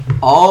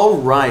All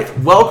right,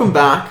 welcome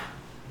back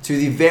to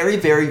the very,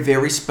 very,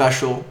 very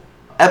special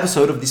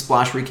episode of the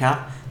Splash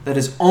Recap that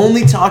is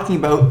only talking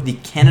about the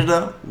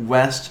Canada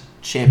West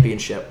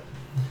Championship.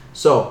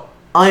 So,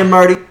 I am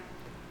Marty.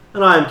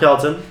 And I am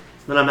Kelton,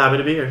 and I'm happy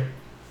to be here.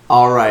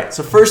 All right,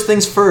 so first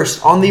things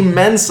first, on the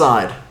men's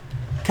side,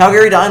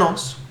 Calgary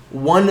Dinos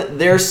won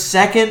their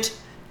second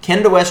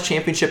Canada West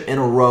Championship in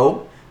a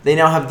row. They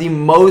now have the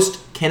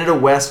most Canada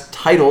West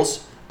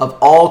titles of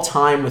all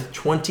time with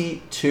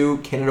 22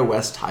 Canada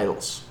West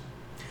titles.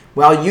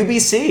 While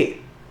UBC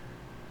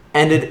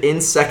ended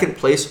in second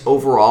place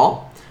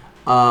overall,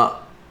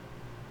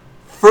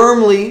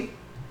 firmly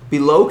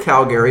below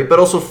Calgary, but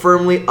also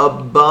firmly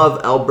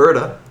above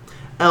Alberta.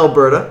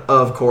 Alberta,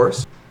 of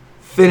course,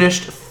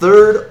 finished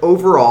third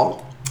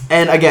overall.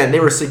 And again, they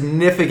were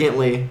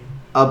significantly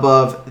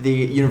above the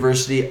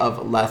University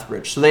of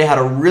Lethbridge. So they had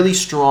a really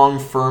strong,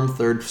 firm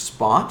third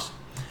spot.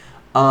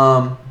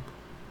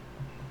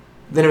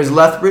 Then it was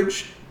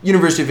Lethbridge,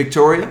 University of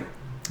Victoria,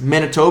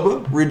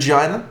 Manitoba,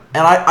 Regina.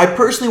 And I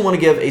personally want to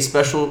give a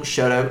special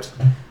shout out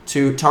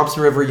to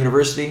Thompson River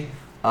University.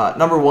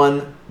 Number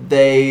one,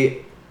 there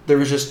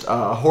was just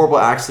a horrible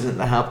accident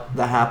that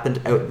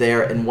happened out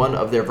there, and one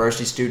of their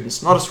varsity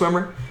students, not a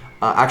swimmer,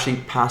 actually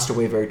passed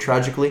away very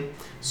tragically.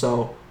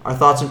 So our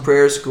thoughts and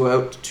prayers go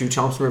out to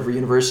Thompson River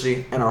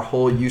University and our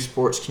whole U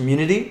Sports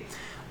community.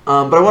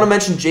 But I want to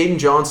mention Jaden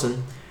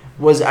Johnson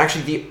was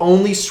actually the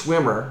only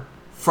swimmer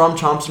from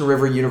Thompson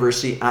River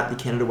University at the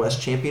Canada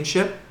West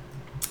Championship.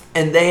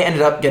 And they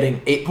ended up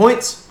getting 8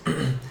 points,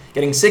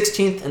 getting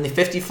 16th in the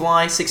 50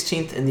 fly,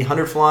 16th in the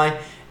 100 fly,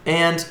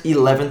 and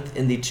 11th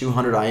in the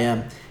 200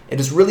 IM.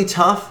 It is really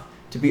tough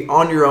to be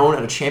on your own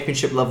at a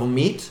championship level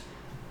meet,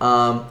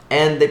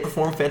 and they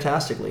performed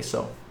fantastically.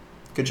 So,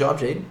 good job,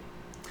 Jaden.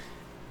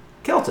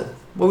 Kelton,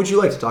 what would you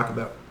like to talk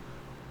about?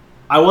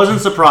 I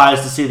wasn't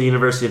surprised to see the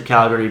University of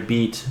Calgary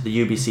beat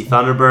the UBC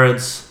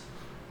Thunderbirds,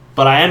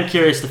 but I am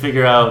curious to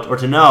figure out, or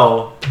to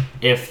know,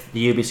 if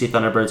the UBC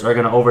Thunderbirds are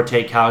going to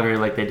overtake Calgary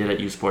like they did at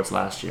U Sports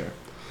last year.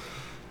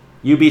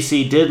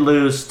 UBC did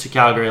lose to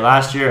Calgary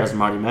last year, as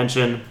Marty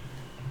mentioned,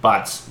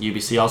 but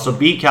UBC also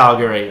beat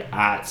Calgary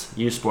at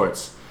U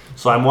Sports.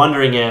 So I'm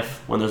wondering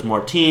if, when there's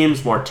more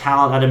teams, more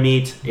talent at a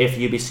meet, if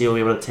UBC will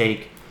be able to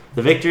take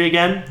the victory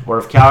again, or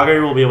if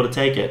Calgary will be able to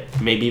take it.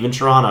 Maybe even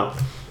Toronto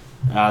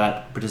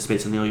that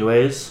participates in the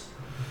OUAs.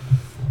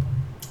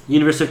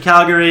 University of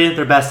Calgary,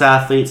 their best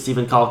athlete,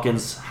 Stephen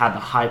Calkins, had the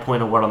high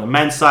point award on the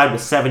men's side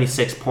with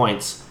 76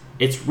 points.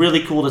 It's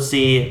really cool to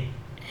see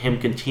him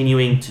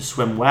continuing to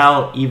swim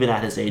well, even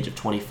at his age of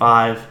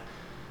 25.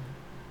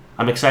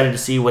 I'm excited to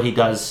see what he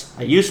does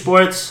at U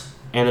Sports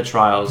and the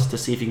trials to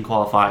see if he can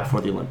qualify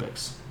for the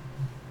Olympics.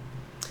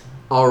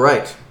 All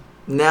right.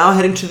 Now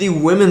heading to the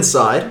women's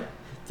side,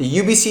 the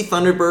UBC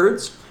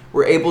Thunderbirds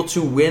were able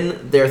to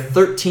win their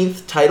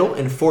 13th title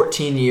in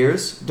 14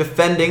 years,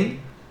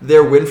 defending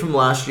their win from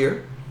last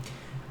year.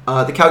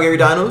 The Calgary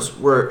Dinos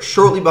were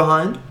shortly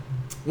behind.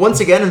 Once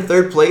again, in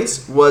third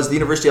place was the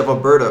University of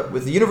Alberta,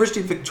 with the University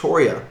of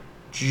Victoria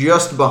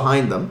just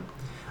behind them.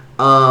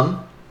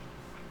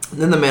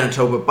 Then the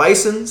Manitoba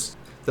Bisons,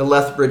 the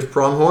Lethbridge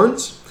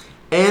Pronghorns,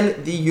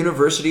 and the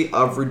University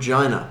of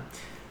Regina.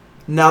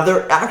 Now,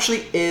 there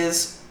actually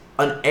is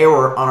an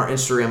error on our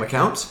Instagram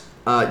account,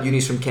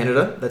 Unis from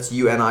Canada. That's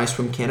UNIs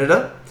from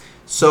Canada.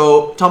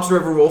 So Thompson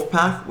River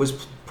Wolfpack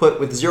was put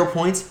with 0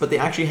 points, but they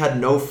actually had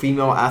no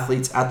female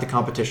athletes at the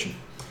competition.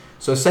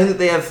 So saying that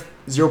they have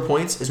 0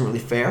 points isn't really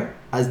fair,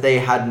 as they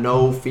had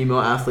no female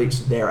athletes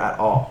there at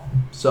all.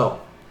 So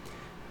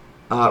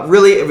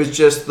really it was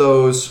just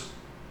those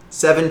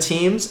 7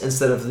 teams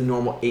instead of the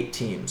normal 8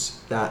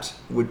 teams that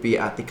would be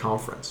at the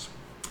conference.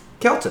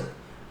 Kelton,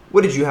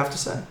 what did you have to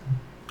say?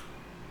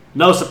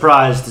 No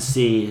surprise to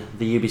see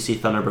the UBC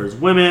Thunderbirds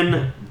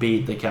women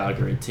beat the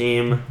Calgary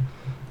team.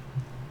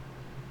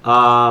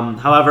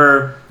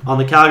 However, on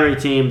the Calgary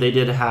team, they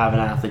did have an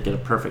athlete get a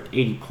perfect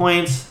 80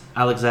 points,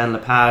 Alexandre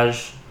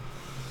Lepage.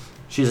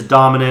 She's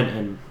dominant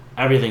in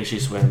everything she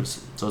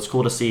swims, so it's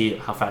cool to see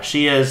how fast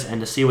she is and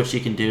to see what she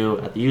can do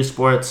at the U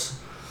Sports.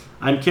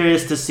 I'm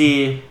curious to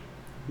see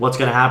what's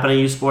going to happen at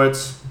U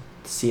Sports,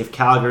 to see if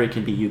Calgary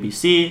can beat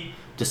UBC,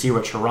 to see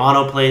where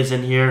Toronto plays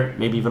in here,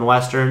 maybe even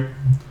Western.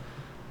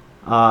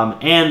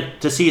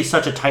 And to see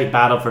such a tight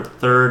battle for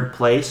third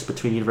place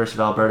between University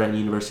of Alberta and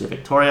University of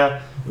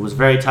Victoria. It was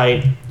very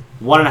tight.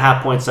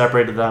 1.5 points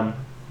separated them.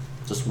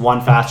 Just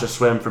one faster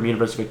swim from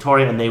University of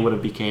Victoria, and they would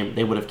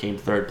have came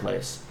third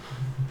place.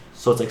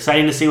 So it's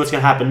exciting to see what's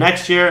going to happen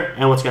next year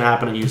and what's going to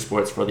happen at U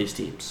Sports for these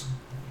teams.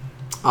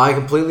 I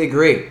completely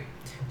agree.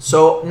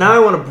 So now I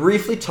want to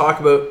briefly talk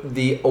about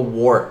the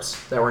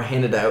awards that were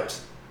handed out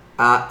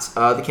at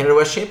the Canada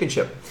West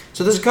Championship.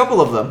 So there's a couple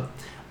of them.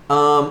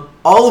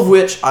 All of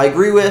which I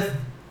agree with.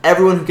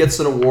 Everyone who gets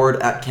an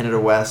award at Canada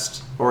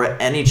West or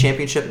at any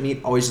championship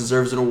meet always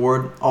deserves an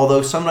award,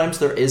 although sometimes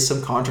there is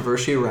some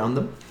controversy around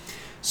them.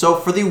 So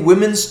for the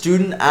Women's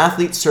Student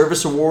Athlete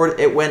Service Award,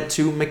 it went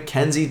to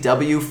Mackenzie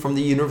W. from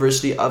the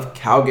University of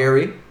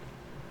Calgary.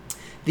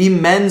 The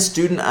Men's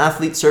Student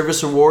Athlete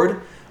Service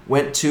Award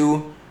went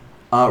to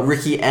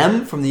Ricky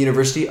M. from the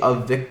University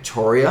of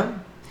Victoria.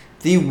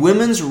 The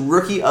Women's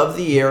Rookie of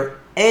the Year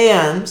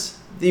and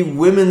the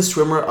Women's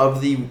Swimmer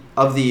of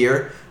the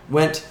Year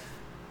went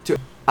to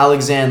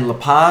Alexandre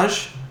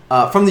Lepage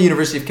from the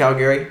University of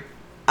Calgary.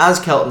 As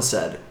Kelton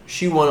said,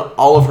 she won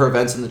all of her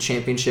events in the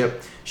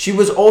championship. She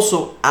was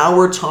also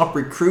our top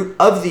recruit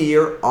of the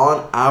year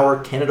on our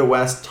Canada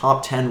West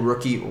top 10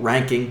 rookie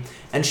ranking,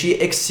 and she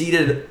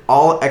exceeded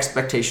all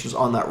expectations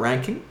on that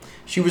ranking.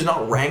 She was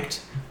not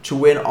ranked to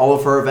win all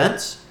of her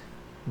events,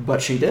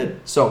 but she did.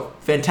 So,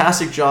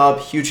 fantastic job.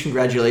 Huge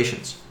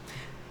congratulations.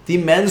 The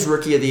men's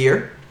rookie of the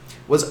year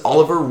was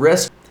Oliver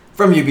Risk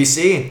from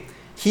UBC.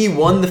 He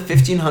won the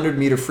 1500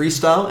 meter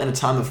freestyle in a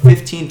time of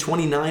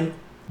 15:29.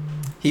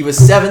 He was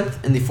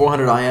 7th in the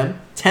 400 IM,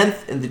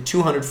 10th in the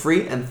 200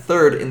 free, and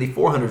 3rd in the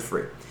 400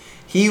 free.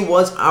 He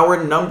was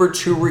our number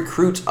 2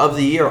 recruit of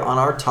the year on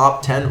our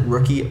top 10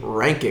 rookie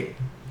ranking.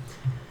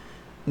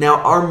 Now,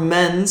 our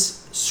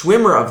men's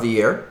swimmer of the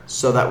year,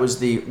 so that was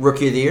the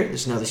rookie of the year,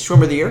 this is now the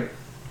swimmer of the year.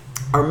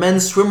 Our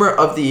men's swimmer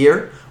of the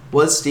year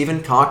was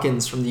Stephen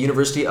Calkins from the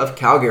University of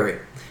Calgary.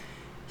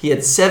 He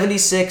had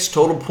 76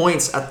 total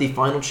points at the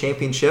final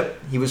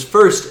championship. He was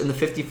 1st in the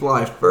 50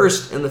 fly,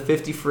 1st in the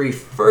 50 free,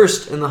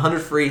 1st in the 100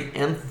 free,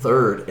 and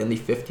 3rd in the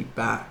 50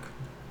 back.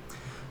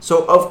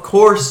 So, of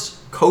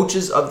course,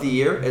 Coaches of the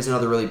Year is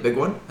another really big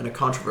one and a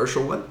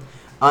controversial one.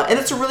 And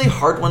it's a really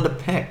hard one to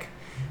pick.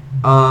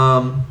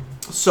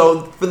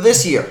 So, for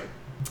this year,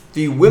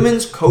 the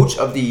Women's Coach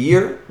of the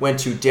Year went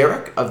to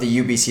Derek of the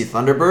UBC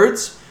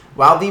Thunderbirds,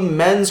 while the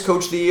Men's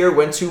Coach of the Year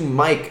went to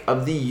Mike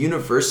of the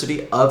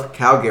University of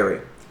Calgary.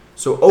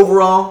 So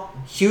overall,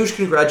 huge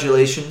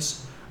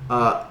congratulations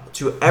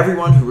to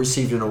everyone who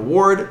received an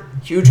award.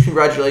 Huge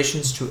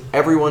congratulations to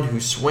everyone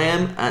who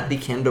swam at the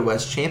Canada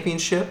West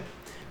Championship.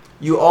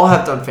 You all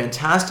have done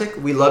fantastic.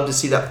 We love to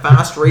see that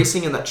fast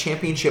racing and that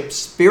championship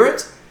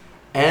spirit.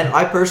 And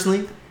I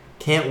personally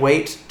can't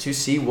wait to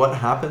see what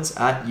happens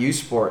at U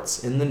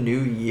Sports in the new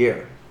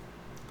year.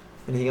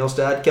 Anything else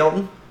to add,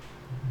 Kelton?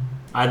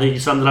 I think you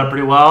summed it up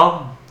pretty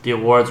well. The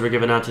awards were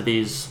given out to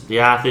the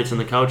athletes and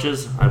the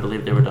coaches. I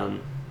believe they were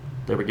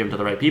given to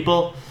the right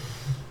people.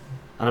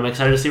 And I'm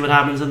excited to see what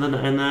happens in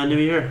the new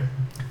year.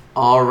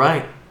 All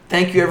right.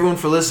 Thank you, everyone,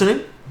 for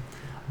listening.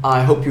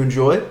 I hope you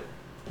enjoyed,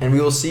 and we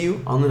will see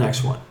you on the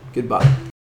next one. Goodbye.